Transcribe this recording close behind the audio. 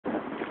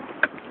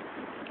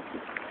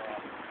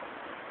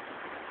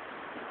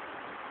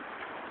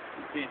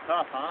being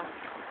tough, huh?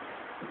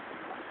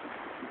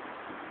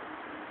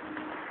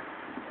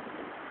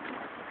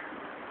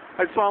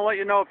 I just want to let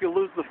you know if you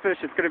lose the fish,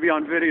 it's going to be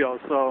on video,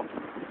 so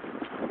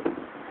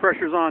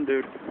pressure's on,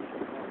 dude.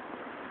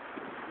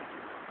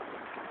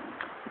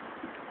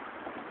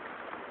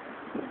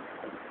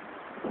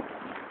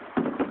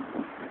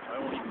 Why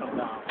won't you come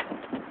down?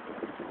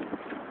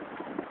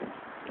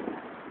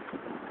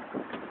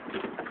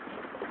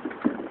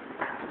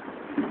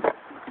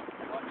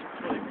 Watch your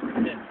foot, you're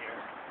in here.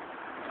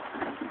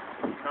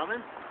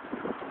 Coming?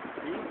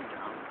 Easy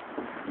down.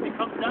 If he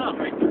comes down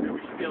right through, we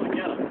should be able to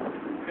get him.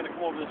 He's going to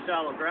come over the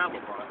shallow gravel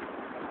part.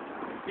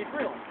 Keep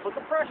real. Put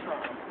the pressure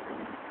on him.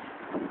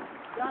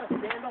 You got to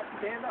stand up,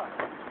 stand up.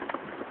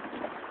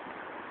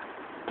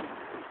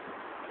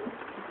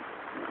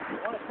 You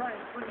want to try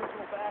and bring this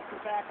little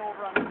back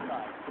over on this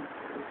side.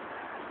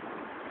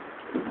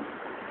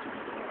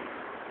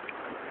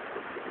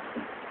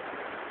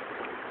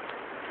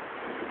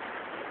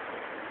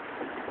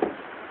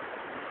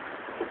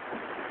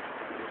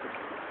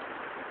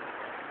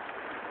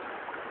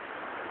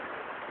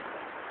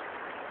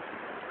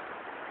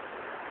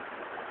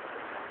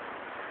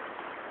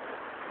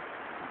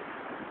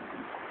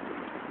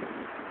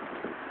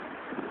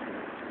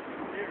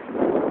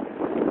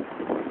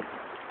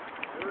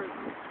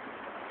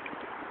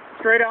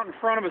 Straight out in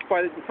front of us,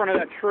 in front of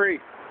that tree.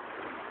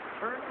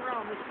 Turn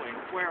around this way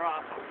and square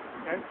off.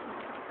 Okay.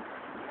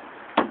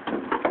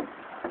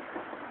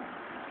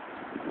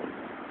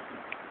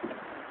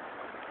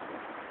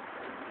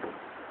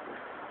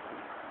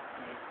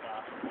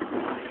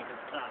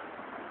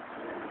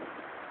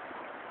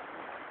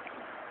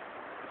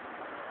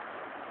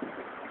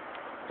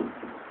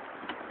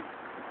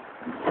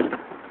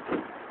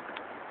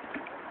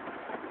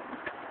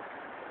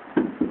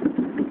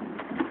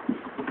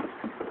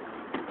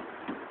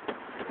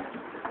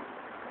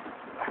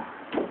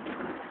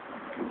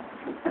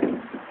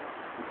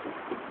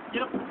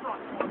 Get up in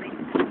front for me.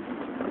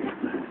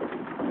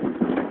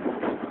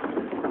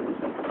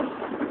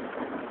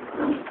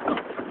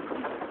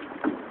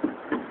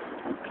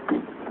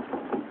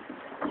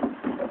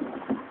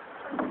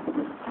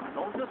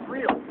 Don't just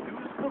reel.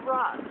 Use the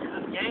rod. You're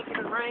just yanking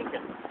and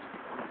ranking.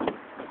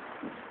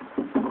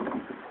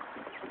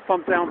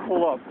 Pump down,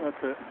 pull up.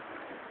 That's it.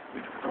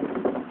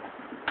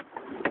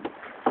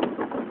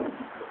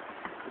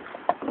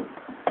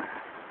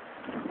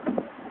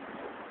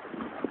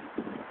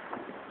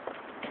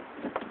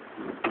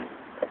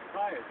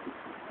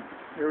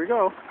 Here we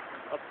go.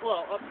 Up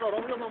slow, up slow.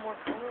 Don't reel no more.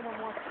 Don't reel no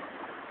more.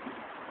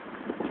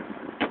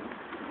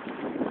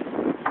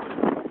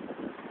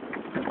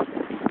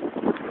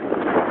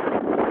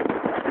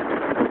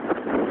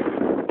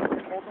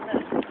 Hold the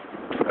net.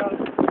 Got it.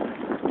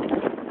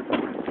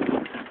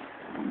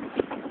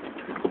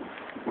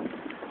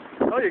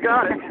 Oh, you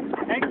got it.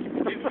 Thank you.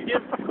 You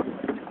did.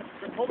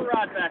 Just pull the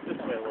rod back this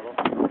way a little.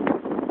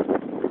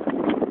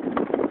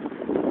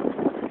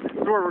 This is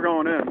where we're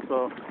going in,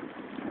 so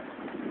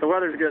the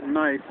weather's getting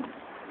nice.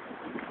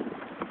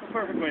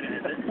 Perfect way to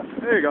end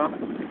it. There you go.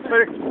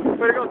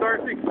 Way to go,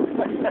 Darcy.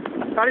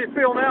 How do you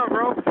feel now,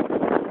 bro?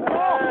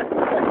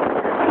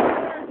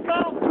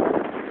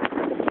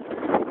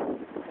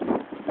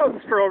 That was a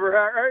strober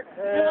hat, right?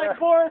 You're like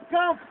Forrest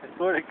Gump.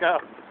 Where'd it go?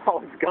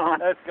 Oh, it's gone.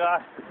 That's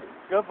gone.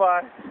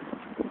 Goodbye.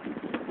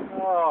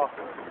 Oh.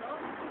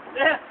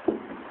 Yeah.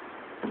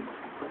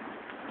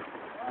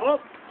 Oh,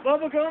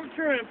 bubblegum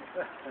shrimp.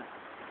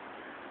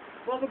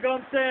 Bubblegum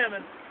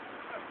salmon.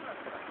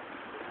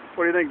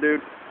 What do you think,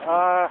 dude?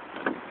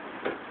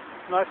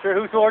 Not sure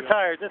who's more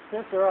tired, this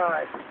fish or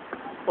I.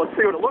 Let's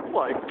see what it looks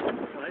like.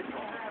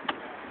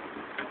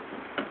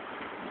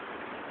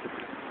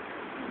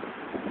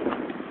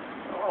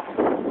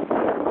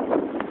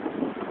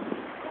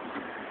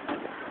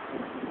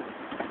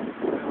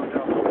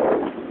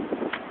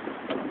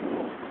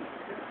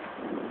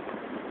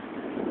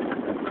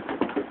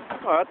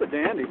 Oh, that's a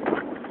dandy.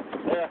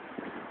 Yeah.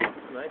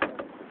 Nice.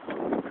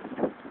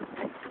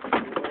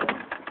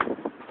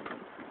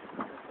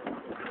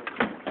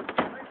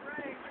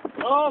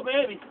 Oh,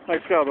 baby.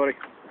 Nice job, buddy.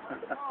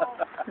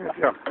 Good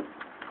job.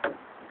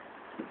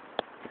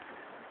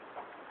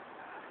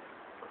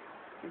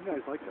 You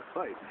guys like to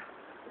fight.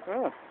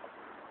 Oh.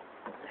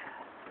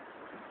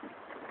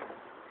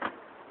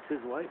 It's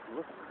his wife,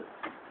 look.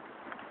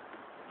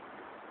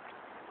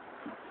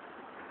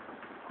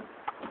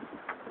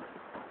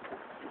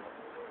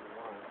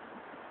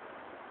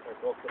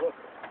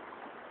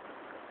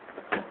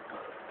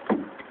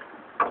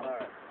 All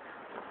right.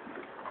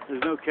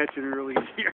 There's no catching early here.